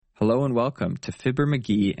Hello and welcome to Fibber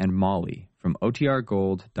McGee and Molly from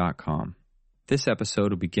OTRGold.com. This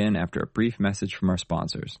episode will begin after a brief message from our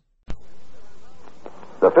sponsors.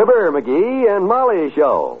 The Fibber McGee and Molly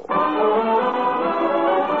Show.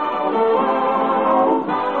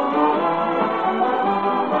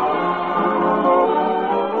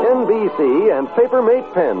 NBC and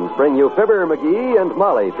Papermate Pens bring you Fibber McGee and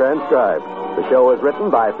Molly transcribed. The show is written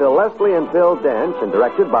by Phil Leslie and Phil Dench and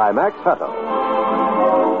directed by Max Hutto.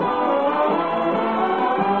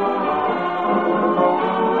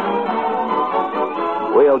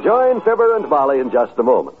 We'll join Fibber and Molly in just a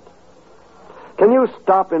moment. Can you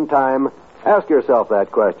stop in time? Ask yourself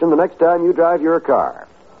that question the next time you drive your car.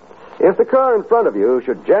 If the car in front of you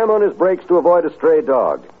should jam on his brakes to avoid a stray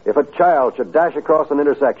dog, if a child should dash across an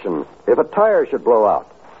intersection, if a tire should blow out,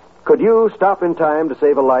 could you stop in time to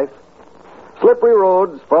save a life? Slippery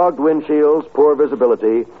roads, fogged windshields, poor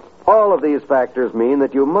visibility, all of these factors mean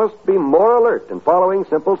that you must be more alert in following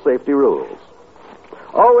simple safety rules.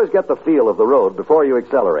 Always get the feel of the road before you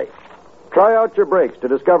accelerate. Try out your brakes to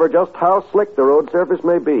discover just how slick the road surface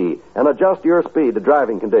may be and adjust your speed to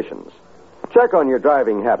driving conditions. Check on your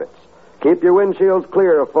driving habits. Keep your windshields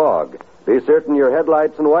clear of fog. Be certain your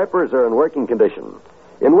headlights and wipers are in working condition.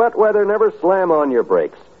 In wet weather, never slam on your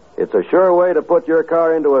brakes. It's a sure way to put your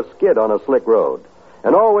car into a skid on a slick road.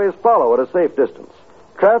 And always follow at a safe distance.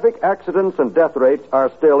 Traffic accidents and death rates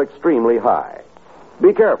are still extremely high.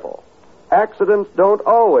 Be careful. Accidents don't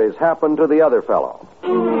always happen to the other fellow.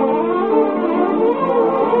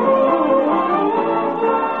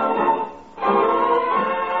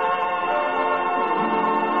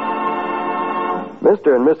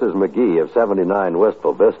 Mr. and Mrs. McGee of 79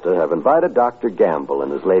 Wistful Vista have invited Dr. Gamble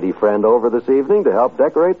and his lady friend over this evening to help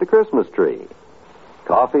decorate the Christmas tree.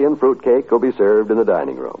 Coffee and fruitcake will be served in the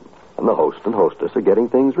dining room, and the host and hostess are getting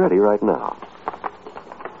things ready right now.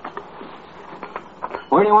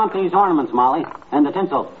 Where do you want these ornaments, Molly? And the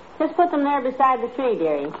tinsel? Just put them there beside the tree,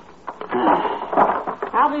 dearie.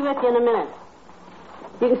 I'll be with you in a minute.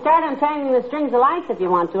 You can start untangling the strings of lights if you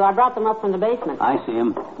want to. I brought them up from the basement. I see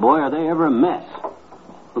them. Boy, are they ever a mess.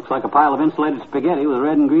 Looks like a pile of insulated spaghetti with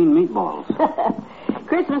red and green meatballs.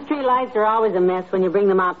 Christmas tree lights are always a mess when you bring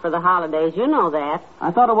them out for the holidays. You know that.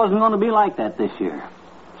 I thought it wasn't going to be like that this year.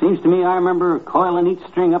 Seems to me I remember coiling each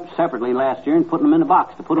string up separately last year and putting them in a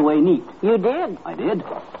box to put away neat. You did? I did.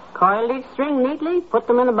 Coiled each string neatly, put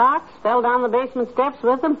them in a box, fell down the basement steps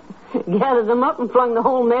with them, gathered them up, and flung the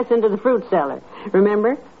whole mess into the fruit cellar.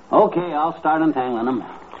 Remember? Okay, I'll start untangling them.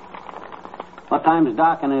 What time's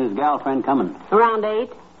Doc and his gal friend coming? Around 8.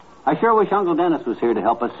 I sure wish Uncle Dennis was here to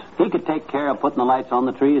help us. He could take care of putting the lights on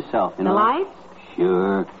the tree himself, you know. The lights?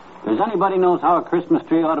 Sure. If there's anybody knows how a Christmas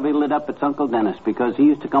tree ought to be lit up, it's Uncle Dennis, because he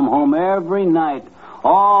used to come home every night.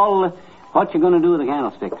 What you going to do with the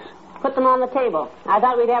candlesticks? Put them on the table. I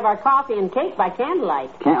thought we'd have our coffee and cake by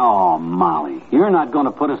candlelight. Oh, Molly, you're not going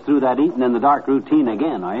to put us through that eating in the dark routine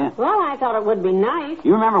again, are you? Well, I thought it would be nice.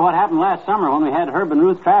 You remember what happened last summer when we had Herb and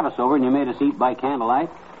Ruth Travis over and you made us eat by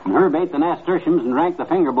candlelight? And Herb ate the nasturtiums and drank the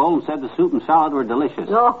finger bowl and said the soup and salad were delicious.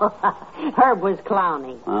 Oh, Herb was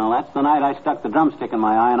clowning. Well, that's the night I stuck the drumstick in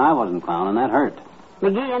my eye and I wasn't clowning. That hurt.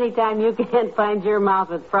 McGee, anytime you can't find your mouth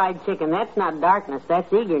with fried chicken, that's not darkness,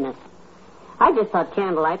 that's eagerness. I just thought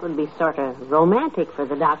candlelight would be sort of romantic for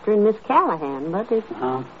the doctor and Miss Callahan, but it's...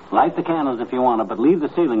 Light the candles if you want to, but leave the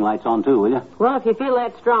ceiling lights on, too, will you? Well, if you feel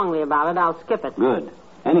that strongly about it, I'll skip it. Good.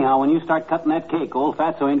 Anyhow, when you start cutting that cake, old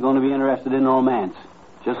Fatso ain't going to be interested in romance.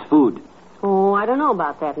 Just food. Oh, I don't know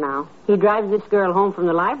about that now. He drives this girl home from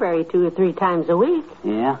the library 2 or 3 times a week.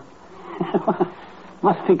 Yeah?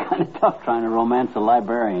 Must be kind of tough trying to romance a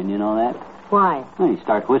librarian, you know that? Why? Well, you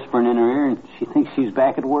start whispering in her ear and she thinks she's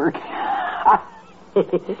back at work.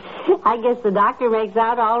 I guess the doctor makes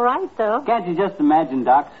out all right, though. Can't you just imagine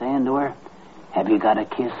Doc saying to her, "Have you got a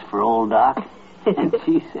kiss for old Doc?" And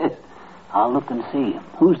she says, "I'll look and see.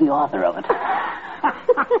 Who's the author of it?"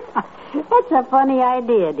 That's a funny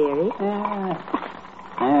idea, dearie.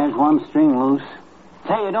 There's one string loose.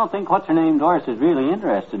 Say, you don't think what's-her-name Doris is really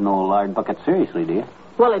interested in old lard bucket seriously, do you?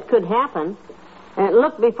 Well, it could happen.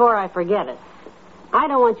 Look before I forget it. I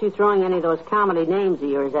don't want you throwing any of those comedy names of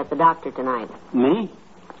yours at the doctor tonight. Me?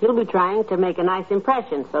 You'll be trying to make a nice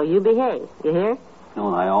impression, so you behave. You hear?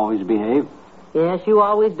 Don't I always behave? Yes, you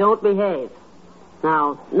always don't behave.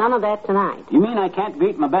 Now, none of that tonight. You mean I can't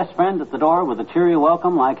greet my best friend at the door with a cheery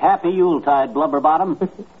welcome like Happy Yuletide, Blubberbottom?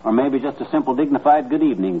 Or maybe just a simple dignified good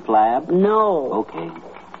evening, Flab? No. Okay.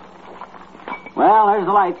 Well, there's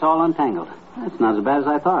the lights all untangled. That's not as bad as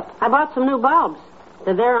I thought. I bought some new bulbs.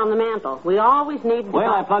 They're there on the mantel. We always need...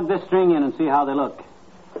 Well, I plug this string in and see how they look.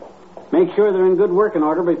 Make sure they're in good working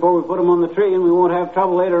order before we put them on the tree, and we won't have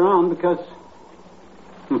trouble later on because...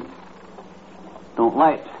 don't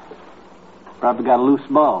light. Probably got a loose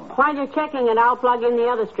bulb. While you're checking it, I'll plug in the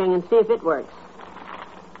other string and see if it works.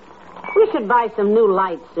 We should buy some new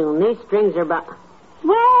lights soon. These strings are about...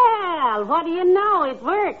 Well, what do you know? It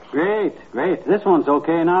works. Great. This one's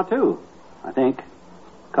okay now, too, I think.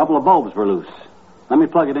 A couple of bulbs were loose. Let me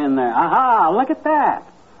plug it in there. Aha! Look at that.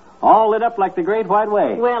 All lit up like the Great White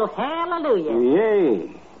Way. Well, hallelujah.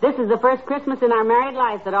 Yay. This is the first Christmas in our married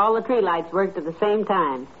life that all the tree lights worked at the same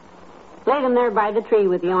time. Lay them there by the tree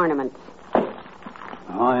with the ornaments.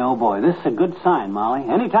 Oh, boy. This is a good sign, Molly.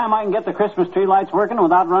 Anytime I can get the Christmas tree lights working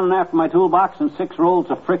without running after my toolbox and 6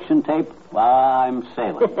 rolls of friction tape, well, I'm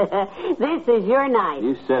sailing. This is your night.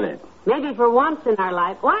 You said it. Maybe for once in our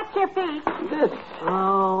life. Watch your feet. This.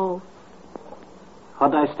 Oh.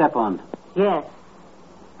 What'd I step on? Yes.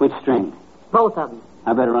 Which string? Both of them.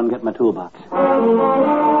 I better run and get my toolbox.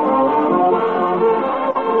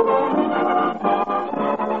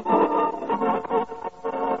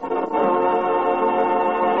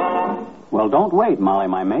 Well, don't wait, Molly,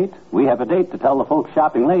 my mate. We have a date to tell the folks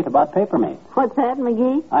shopping late about Papermate. What's that,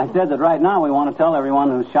 McGee? I said that right now we want to tell everyone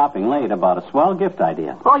who's shopping late about a swell gift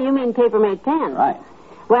idea. Oh, you mean Papermate pens? Right.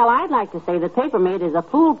 Well, I'd like to say that Papermate is a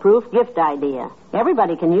foolproof gift idea.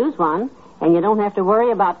 Everybody can use one, and you don't have to worry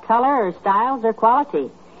about color or styles or quality.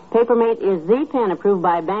 Papermate is the pen approved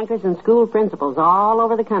by bankers and school principals all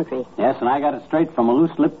over the country. Yes, and I got it straight from a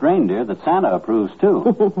loose-lipped reindeer that Santa approves,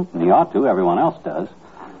 too. And he ought to. Everyone else does.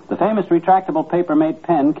 The famous retractable Papermate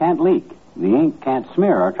pen can't leak. The ink can't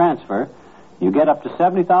smear or transfer. You get up to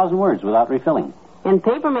 70,000 words without refilling. And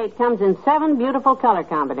Papermate comes in 7 beautiful color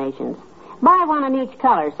combinations. Buy one in each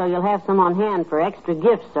color so you'll have some on hand for extra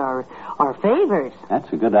gifts or favors.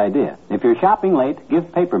 That's a good idea. If you're shopping late,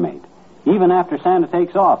 give Papermate. Even after Santa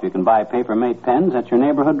takes off, you can buy Papermate pens at your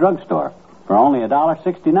neighborhood drugstore for only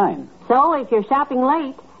 $1.69. So if you're shopping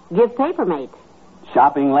late, give Papermate.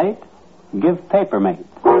 Shopping late? Give Papermate.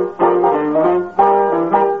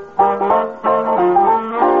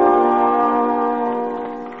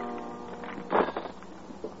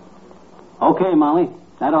 Okay, Molly.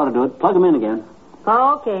 That ought to do it. Plug them in again.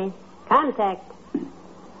 Okay. Contact.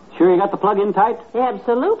 Sure you got the plug in tight?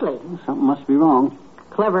 Absolutely. Something must be wrong.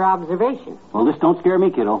 Clever observation. Well, this don't scare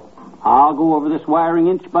me, kiddo. I'll go over this wiring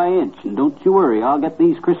inch by inch, and don't you worry. I'll get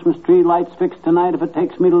these Christmas tree lights fixed tonight if it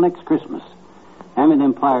takes me till next Christmas. Hand me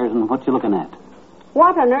them pliers, and what you looking at?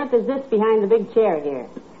 What on earth is this behind the big chair here?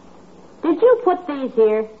 Did you put these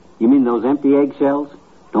here? You mean those empty eggshells?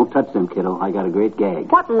 Don't touch them, kiddo. I got a great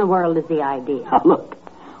gag. What in the world is the idea? Now, look.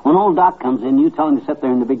 When old Doc comes in, you tell him to sit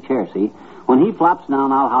there in the big chair, see? When he flops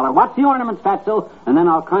down, I'll holler, "What's the ornaments, Fatso?" And then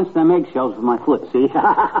I'll crunch them eggshells with my foot, see?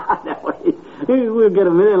 That way, we'll get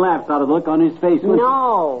a million laughs out of the look on his face.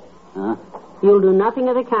 No. Huh? You'll do nothing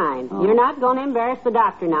of the kind. Oh. You're not going to embarrass the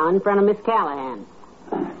doctor now in front of Miss Callahan.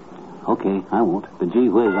 Okay, I won't. But gee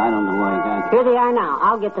whiz, I don't know where I got... Here they are now.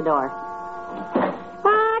 I'll get the door.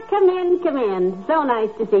 Come in. So nice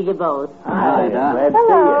to see you both. Hi, Doc. Glad to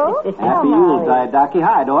Hello. see you. Happy Yuletide, Docky.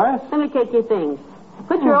 Hi, Doris. Let me take your things.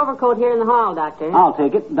 Put your overcoat here in the hall, Doctor. I'll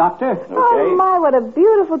take it, Doctor. Oh, my, what a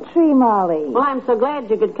beautiful tree, Molly. Well, I'm so glad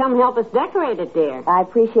you could come help us decorate it, dear. I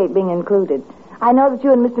appreciate being included. I know that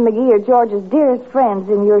you and Mr. McGee are George's dearest friends,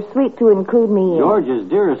 and you're sweet to include me in. George's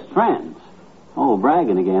dearest friends. Oh,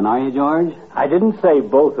 bragging again, are you, George? I didn't say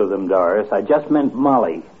both of them, Doris. I just meant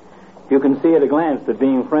Molly. You can see at a glance that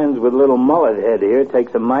being friends with little mullet head here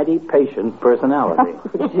takes a mighty patient personality.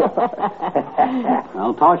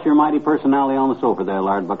 Well, toss your mighty personality on the sofa there,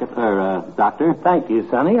 Lard Bucket, Doctor. Thank you,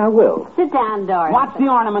 Sonny. I will. Sit down, Doris. Watch the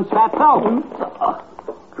ornaments, Fatso.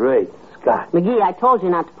 Great Scott. McGee, I told you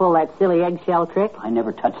not to pull that silly eggshell trick. I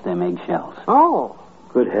never touched them eggshells. Oh.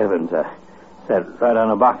 Good heavens. I sat right on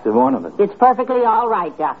a box of ornaments. It's perfectly all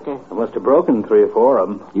right, Doctor. I must have broken 3 or 4 of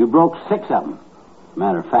them. You broke 6 of them.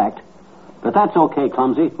 Matter of fact. But that's okay,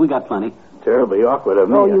 Clumsy. We got plenty. Terribly awkward of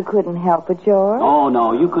me. Oh, you couldn't help it, George. Oh,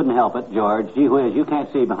 no, you couldn't help it, George. Gee whiz, you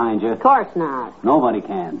can't see behind you. Of course not. Nobody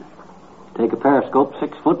can. Take a periscope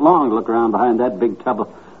 6 foot long to look around behind that big tub of...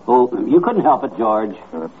 Oh, you couldn't help it, George.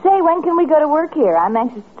 Say, when can we go to work here? I'm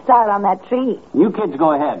anxious to start on that tree. You kids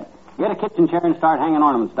go ahead. Get a kitchen chair and start hanging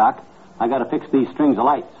ornaments, Doc. I got to fix these strings of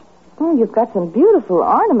lights. Oh, you've got some beautiful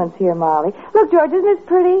ornaments here, Molly. Look, George, isn't this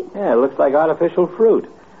pretty? Yeah, it looks like artificial fruit.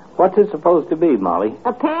 What's it supposed to be, Molly?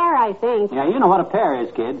 A pear, I think. Yeah, you know what a pear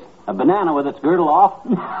is, kids. A banana with its girdle off.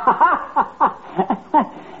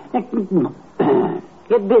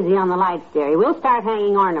 Get busy on the lights, dearie. We'll start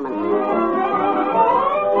hanging ornaments.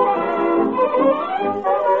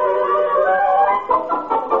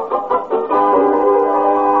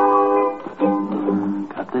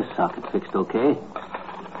 socket fixed okay.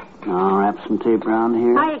 Now wrap some tape around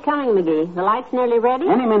here. How are you coming, McGee? The light's nearly ready?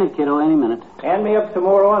 Any minute, kiddo, any minute. Hand me up some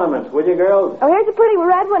more ornaments, will you, girls? Oh, here's a pretty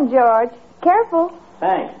red one, George. Careful.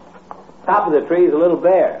 Thanks. Top of the tree's a little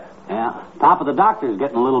bare. Yeah. Top of the doctor's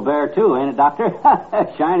getting a little bare, too, ain't it, Doctor?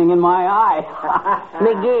 Shining in my eye.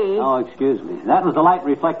 McGee. Oh, excuse me. That was the light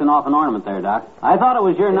reflecting off an ornament there, Doc. I thought it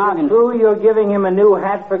was your noggin. True you're giving him a new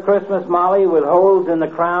hat for Christmas, Molly, with holes in the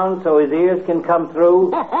crown so his ears can come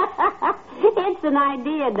through? It's an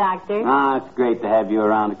idea, Doctor. Ah, it's great to have you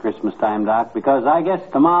around at Christmas time, Doc, because I guess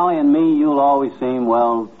to Molly and me, you'll always seem,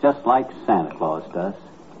 well, just like Santa Claus does.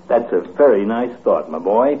 That's a very nice thought, my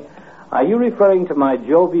boy. Are you referring to my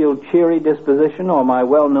jovial, cheery disposition or my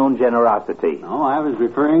well-known generosity? No, I was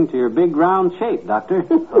referring to your big round shape, Doctor.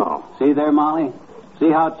 Oh. See there, Molly? See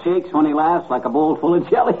how it shakes when he laughs like a bowl full of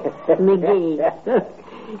jelly? McGee.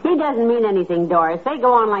 He doesn't mean anything, Doris. They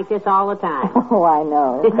go on like this all the time. Oh, I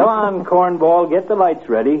know. Come on, cornball, get the lights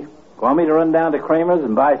ready. Want me to run down to Kramer's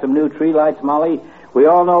and buy some new tree lights, Molly? We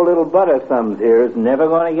all know little Butter Thumbs here is never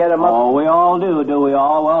going to get them up. Oh, we all do we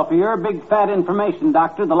all? Well, for your big fat information,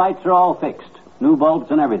 Doctor, the lights are all fixed. New bulbs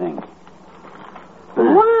and everything.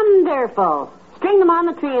 Wonderful. String them on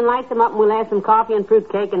the tree and light them up, and we'll have some coffee and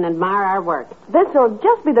fruitcake and admire our work. This'll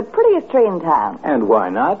just be the prettiest tree in town. And why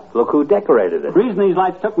not? Look who decorated it. The reason these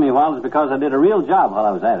lights took me a while is because I did a real job while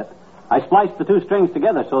I was at it. I spliced the two strings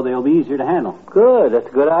together so they'll be easier to handle. Good, that's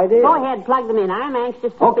a good idea. Go ahead, plug them in. I'm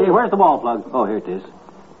anxious to Okay, see. where's the wall plug? Oh, here it is.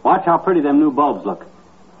 Watch how pretty them new bulbs look.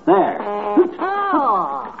 There.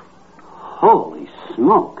 Oh. Holy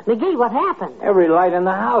smoke. McGee, what happened? Every light in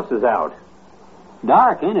the house is out.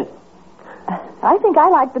 Dark, ain't it? I think I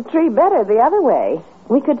like the tree better the other way.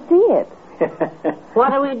 We could see it. What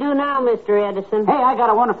do we do now, Mr. Edison? Hey, I got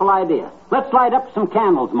a wonderful idea. Let's light up some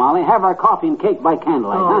candles, Molly. Have our coffee and cake by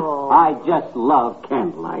candlelight, Oh. huh? I just love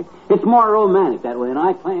candlelight. It's more romantic that way, and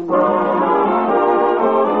I claim...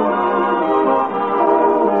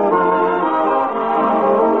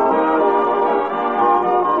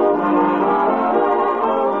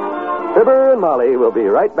 Fibber and Molly will be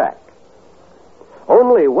right back.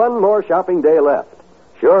 Only one more shopping day left.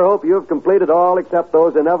 Sure hope you've completed all except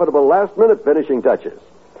those inevitable last-minute finishing touches.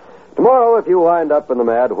 Tomorrow, if you wind up in the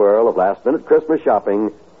mad whirl of last-minute Christmas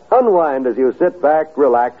shopping, unwind as you sit back,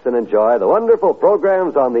 relax, and enjoy the wonderful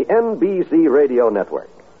programs on the NBC radio network.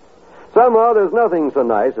 Somehow, there's nothing so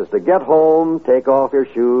nice as to get home, take off your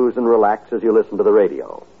shoes, and relax as you listen to the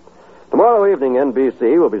radio. Tomorrow evening,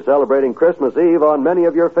 NBC will be celebrating Christmas Eve on many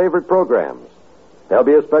of your favorite programs. There'll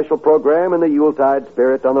be a special program in the Yuletide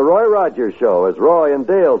spirit on the Roy Rogers Show as Roy and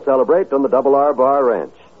Dale celebrate on the Double R Bar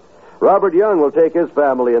Ranch. Robert Young will take his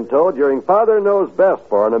family in tow during Father Knows Best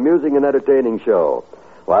for an amusing and entertaining show,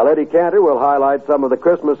 while Eddie Cantor will highlight some of the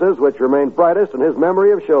Christmases which remain brightest in his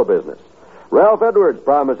memory of show business. Ralph Edwards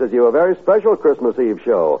promises you a very special Christmas Eve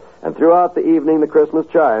show, and throughout the evening the Christmas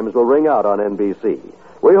chimes will ring out on NBC.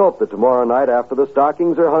 We hope that tomorrow night, after the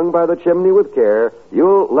stockings are hung by the chimney with care,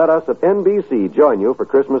 you'll let us at NBC join you for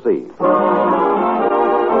Christmas Eve.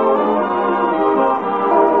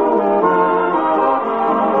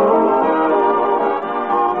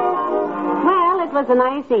 Well, it was a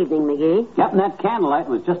nice evening, McGee. Yep, and that candlelight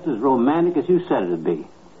was just as romantic as you said it'd be.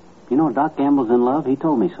 You know, Doc Gamble's in love. He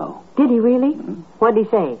told me so. Did he really? What'd he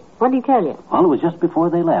say? What'd he tell you? Well, it was just before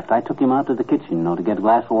they left. I took him out to the kitchen, to get a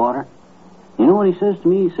glass of water. You know what he says to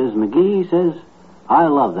me? He says, McGee, he says, I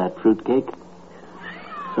love that fruitcake.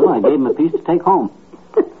 So I gave him a piece to take home.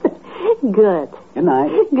 Good. Good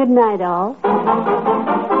night. Good night, all.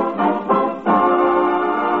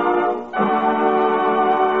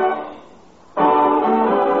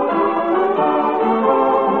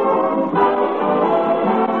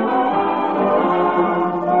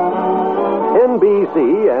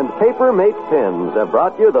 NBC and Paper Mate Pens have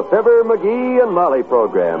brought you the Fibber, McGee, and Molly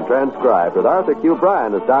program, transcribed with Arthur Q.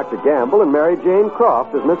 Bryan as Dr. Gamble and Mary Jane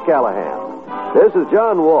Croft as Miss Callahan. This is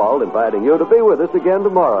John Wald inviting you to be with us again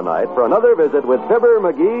tomorrow night for another visit with Fibber,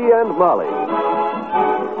 McGee, and Molly.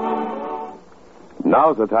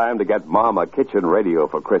 Now's the time to get Mom a kitchen radio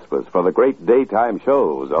for Christmas for the great daytime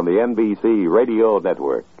shows on the NBC Radio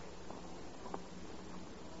Network.